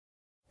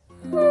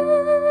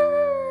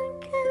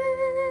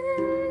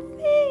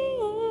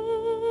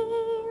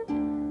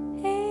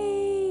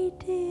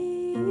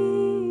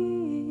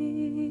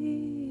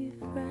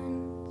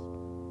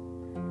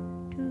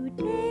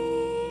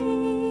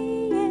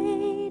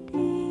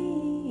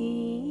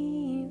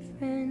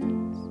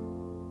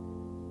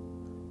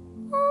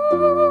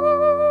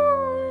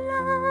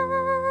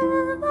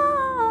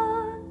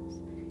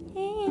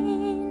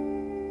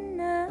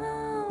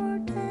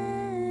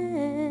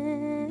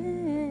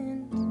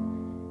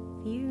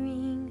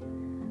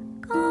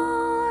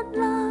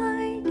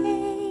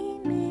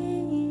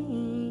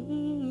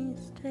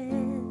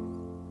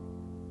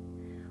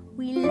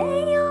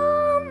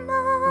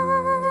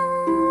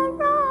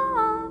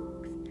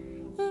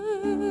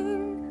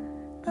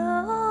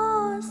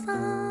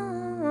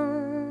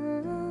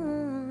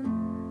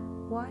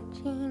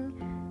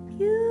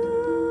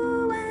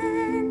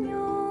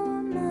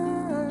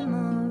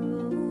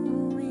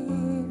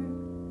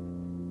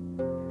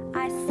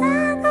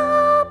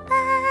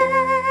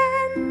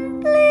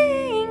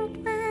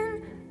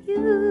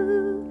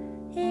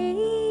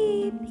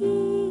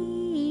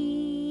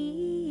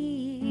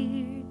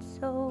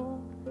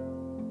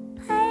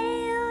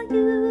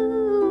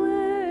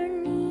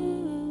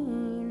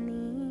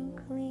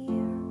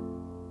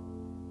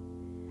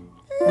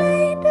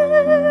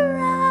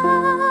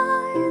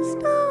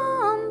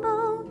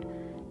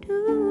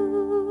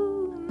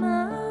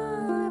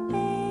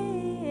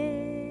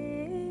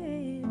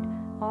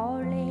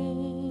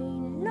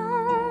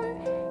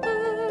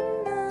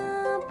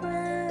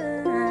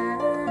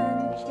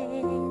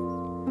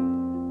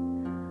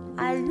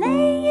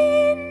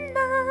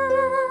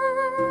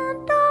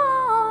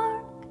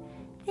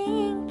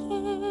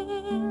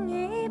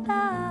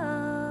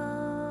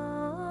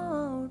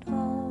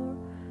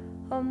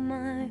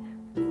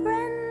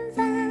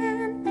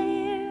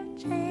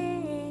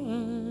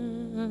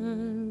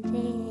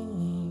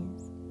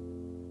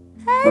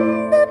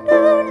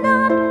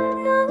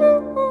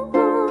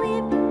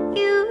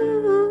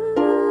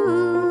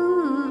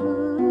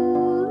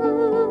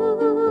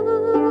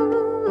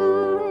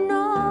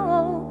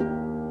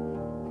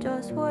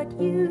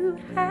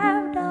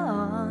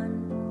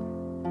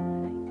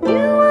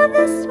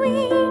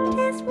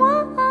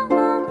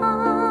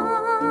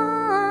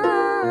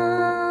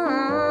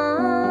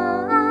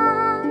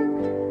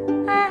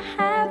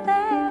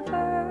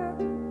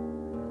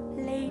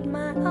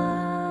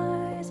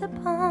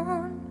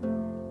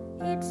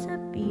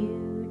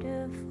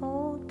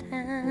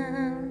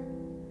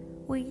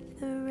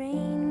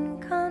rain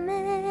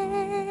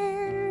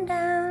coming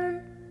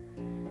down,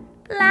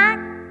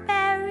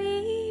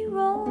 blackberry,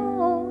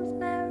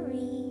 rosemary,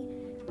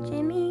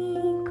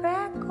 Jimmy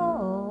crack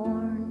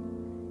corn.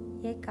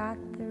 You got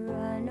the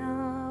run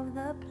of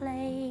the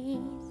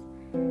place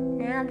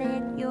now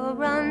that you're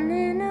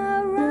running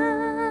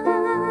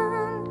around,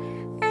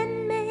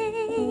 and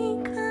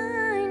make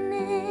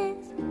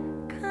kindness,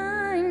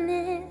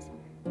 kindness,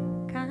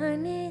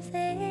 kindness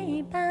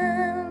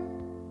abound.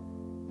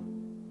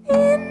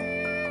 In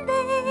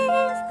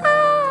this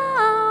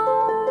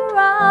hour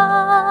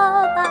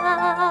of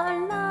our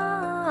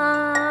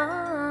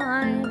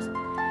lives,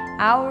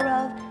 hour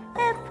of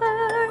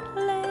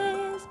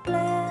effortless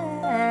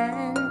plenty,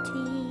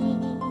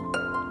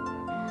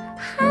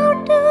 how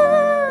do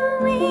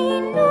we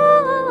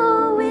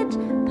know which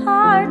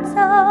parts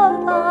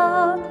of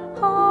our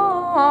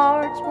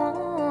hearts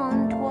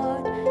want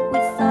what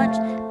with such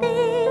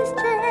base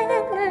generosity?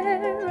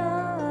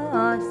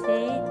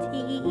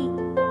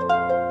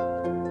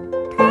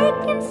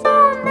 Taking so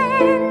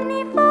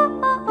many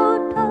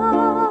photographs,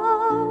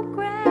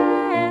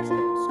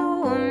 so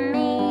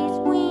amazed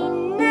we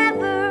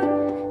never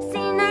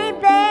seen a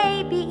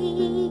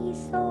baby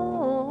so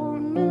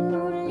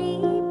newly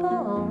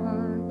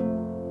born.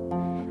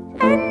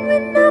 And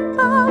when the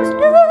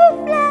poster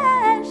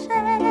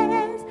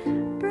flashes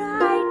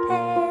bright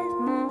as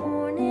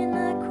morning,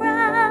 the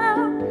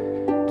crowd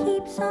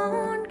keeps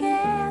on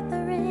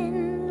gathering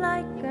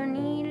like an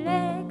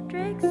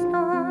electric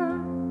storm.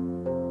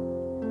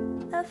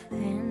 The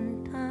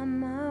phantom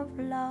of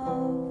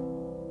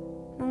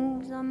love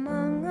moves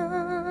among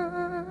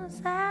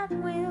us at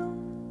will,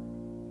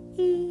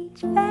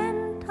 each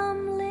phantom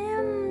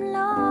limb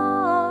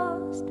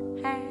lost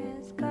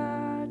has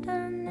got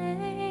an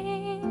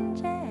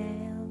angel.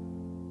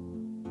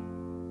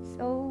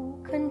 So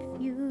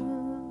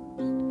confused,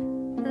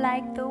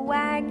 like the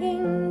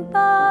wagging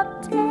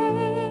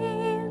bobtail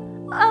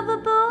of a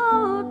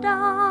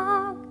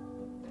bulldog,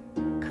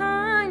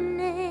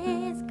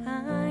 kindness,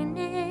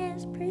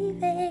 kindness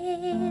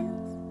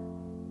prevails.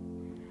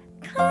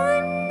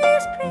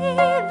 Kindness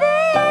prevails.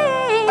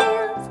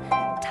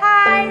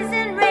 Ties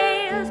and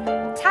rails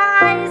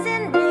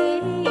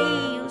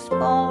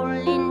fall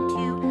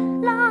into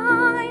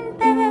line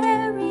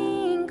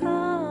bearing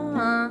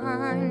kindness.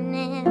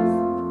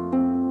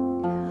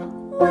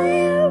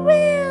 Where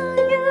will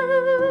you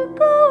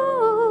go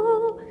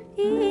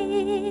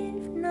if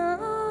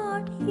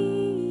not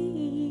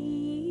here?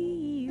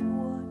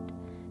 What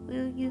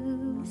will you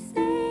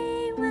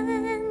say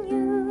when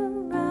you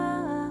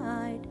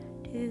ride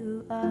to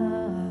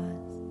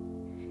us?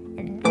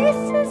 And this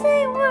is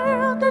a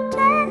world of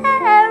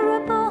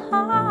terrible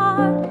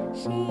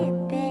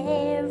hardship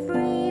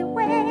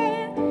everywhere,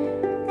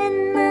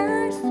 and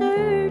I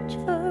search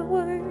for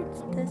words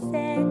to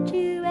set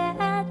you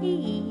at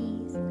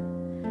ease.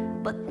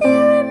 But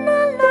there in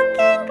the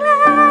looking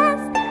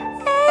glass,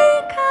 a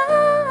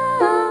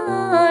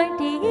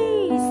kite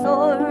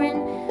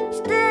soaring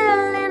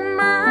still in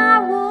my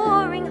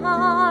warring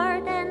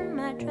heart and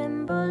my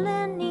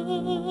trembling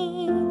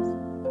knees.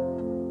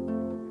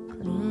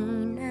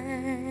 Clean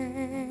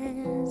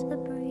as the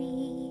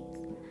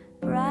breeze,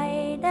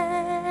 bright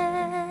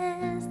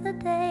as the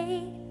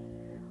day,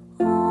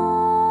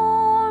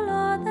 all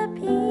of the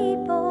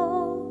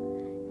people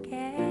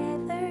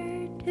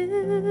gathered to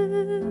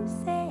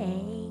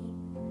say,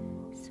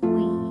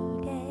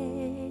 sweet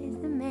as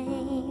a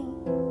May,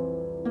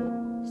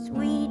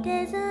 sweet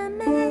as a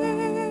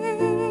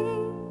May.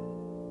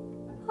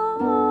 Oh,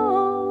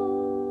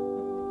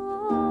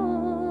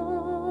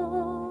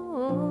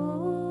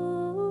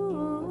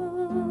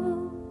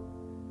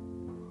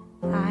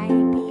 I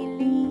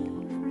believe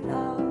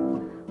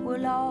love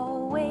will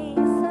always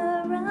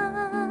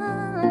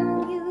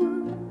surround you,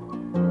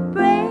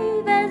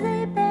 brave as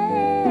a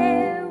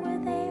bear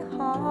with a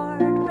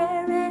heart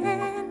rare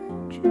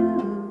and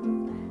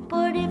true.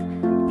 But if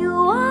you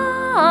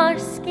are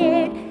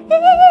scared,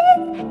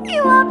 if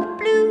you are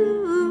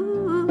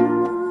blue,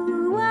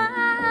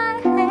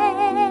 I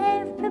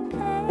have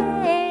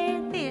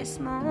prepared this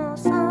small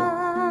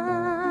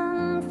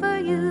song for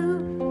you.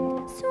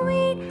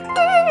 Sweet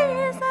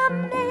as a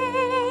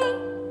May,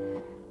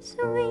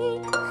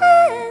 sweet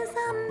as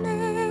a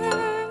May.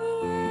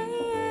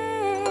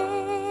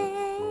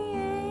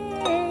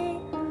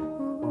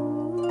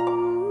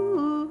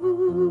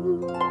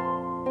 Ooh,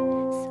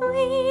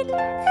 sweet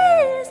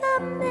as a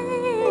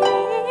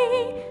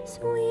May,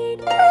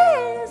 sweet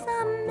as a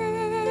May.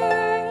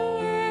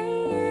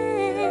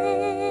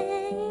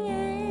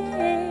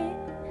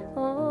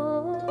 Oh,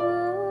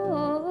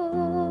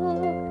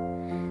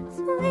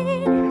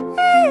 sweet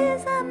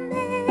as a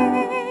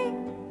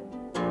May,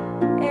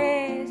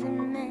 as a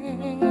May.